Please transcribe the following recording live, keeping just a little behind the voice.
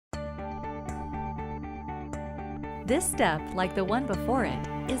This step, like the one before it,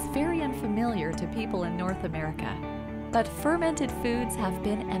 is very unfamiliar to people in North America. But fermented foods have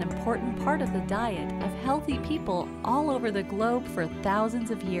been an important part of the diet of healthy people all over the globe for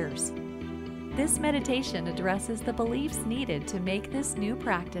thousands of years. This meditation addresses the beliefs needed to make this new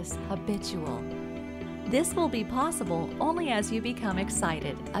practice habitual. This will be possible only as you become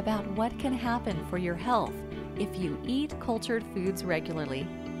excited about what can happen for your health if you eat cultured foods regularly.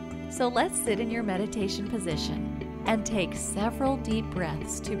 So let's sit in your meditation position and take several deep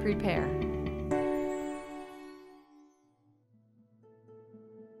breaths to prepare.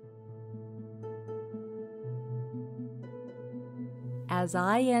 As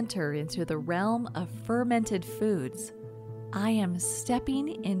I enter into the realm of fermented foods, I am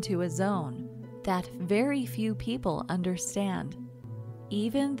stepping into a zone that very few people understand,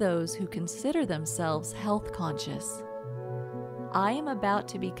 even those who consider themselves health conscious. I am about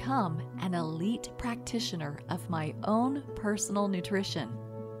to become an elite practitioner of my own personal nutrition.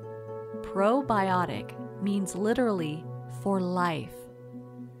 Probiotic means literally for life.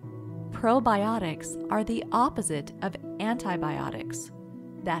 Probiotics are the opposite of antibiotics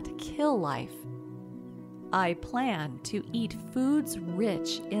that kill life. I plan to eat foods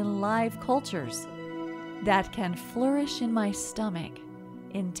rich in live cultures that can flourish in my stomach,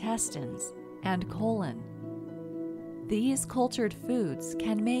 intestines, and colon. These cultured foods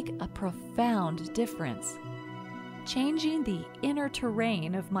can make a profound difference, changing the inner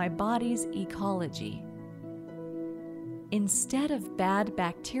terrain of my body's ecology. Instead of bad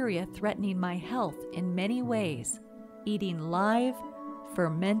bacteria threatening my health in many ways, eating live,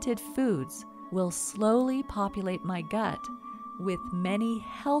 fermented foods will slowly populate my gut with many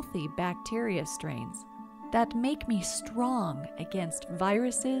healthy bacteria strains that make me strong against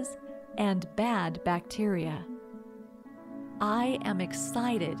viruses and bad bacteria. I am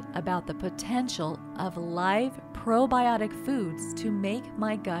excited about the potential of live probiotic foods to make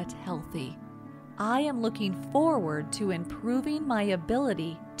my gut healthy. I am looking forward to improving my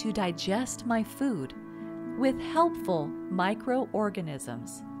ability to digest my food with helpful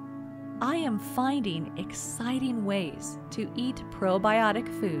microorganisms. I am finding exciting ways to eat probiotic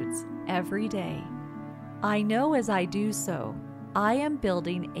foods every day. I know as I do so, I am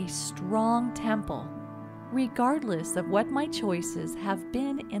building a strong temple, regardless of what my choices have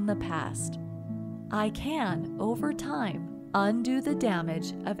been in the past. I can, over time, undo the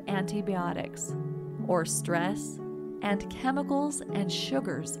damage of antibiotics, or stress, and chemicals and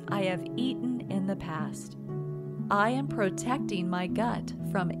sugars I have eaten in the past. I am protecting my gut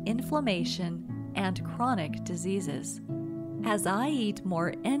from inflammation and chronic diseases. As I eat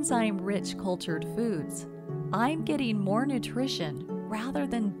more enzyme-rich cultured foods, I'm getting more nutrition rather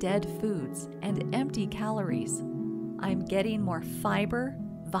than dead foods and empty calories. I'm getting more fiber,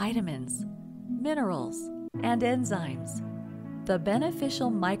 vitamins, minerals, and enzymes. The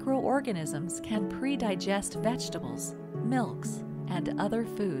beneficial microorganisms can pre-digest vegetables, milks, and other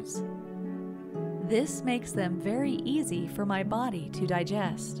foods. This makes them very easy for my body to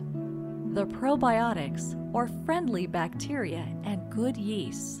digest. The probiotics, or friendly bacteria and good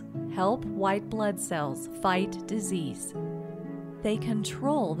yeasts, help white blood cells fight disease. They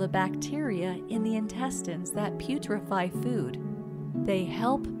control the bacteria in the intestines that putrefy food. They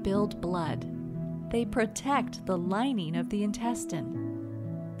help build blood. They protect the lining of the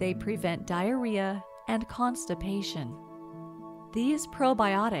intestine. They prevent diarrhea and constipation. These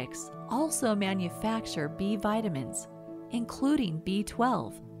probiotics also manufacture B vitamins, including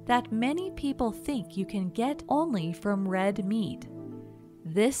B12, that many people think you can get only from red meat.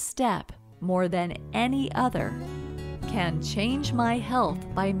 This step, more than any other, can change my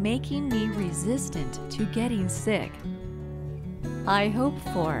health by making me resistant to getting sick. I hope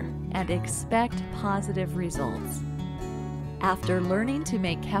for and expect positive results. After learning to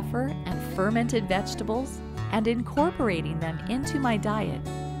make kefir and fermented vegetables and incorporating them into my diet,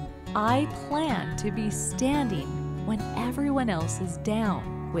 I plan to be standing when everyone else is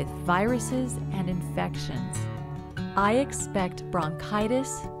down with viruses and infections. I expect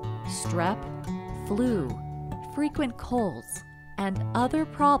bronchitis, strep, flu, frequent colds, and other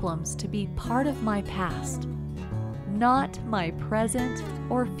problems to be part of my past, not my present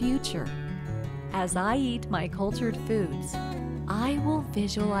or future. As I eat my cultured foods, I will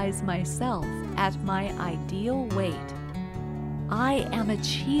visualize myself at my ideal weight. I am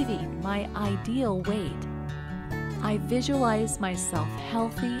achieving my ideal weight. I visualize myself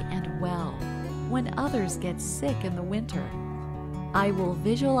healthy and well when others get sick in the winter. I will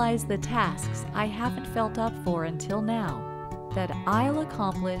visualize the tasks I haven't felt up for until now that I'll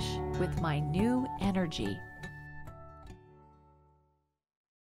accomplish with my new energy.